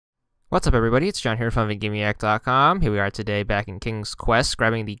What's up, everybody? It's John here from VidGamiac.com. Here we are today back in King's Quest,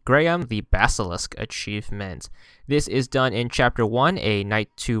 grabbing the Graham the Basilisk achievement. This is done in Chapter 1, A Night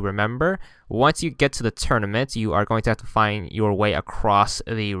to Remember. Once you get to the tournament, you are going to have to find your way across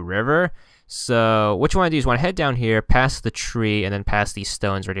the river. So what you want to do is you want to head down here, past the tree, and then past these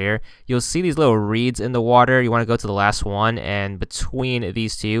stones right here. You'll see these little reeds in the water. You want to go to the last one, and between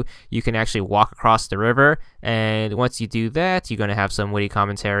these two, you can actually walk across the river. And once you do that, you're going to have some witty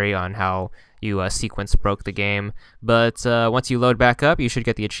commentary on how you sequence broke the game. But once you load back up, you should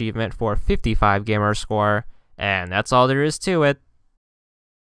get the achievement for 55 gamer score, and that's all there is to it.